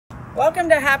Welcome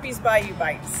to Happy's Bayou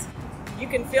Bites. You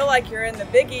can feel like you're in the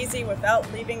Big Easy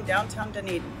without leaving downtown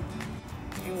Dunedin.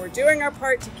 And we're doing our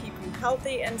part to keep you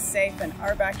healthy and safe in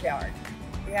our backyard.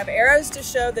 We have arrows to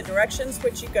show the directions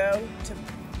which you go to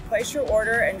place your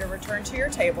order and to return to your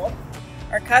table.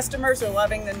 Our customers are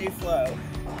loving the new flow.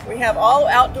 We have all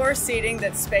outdoor seating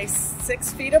that's spaced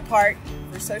 6 feet apart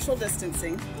for social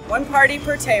distancing, 1 party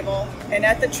per table, and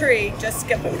at the tree, just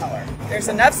skip a color. There's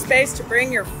enough space to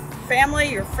bring your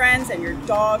family, your friends, and your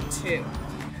dog too.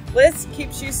 Liz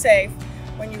keeps you safe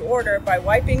when you order by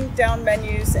wiping down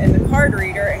menus and the card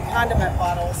reader and condiment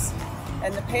bottles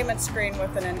and the payment screen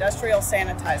with an industrial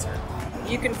sanitizer.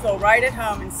 You can feel right at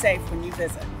home and safe when you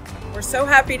visit. We're so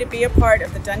happy to be a part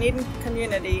of the Dunedin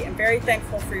community and very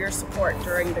thankful for your support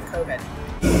during the COVID.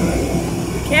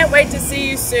 We can't wait to see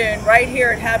you soon right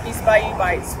here at Happy's Bayou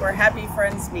Bites, where happy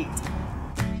friends meet.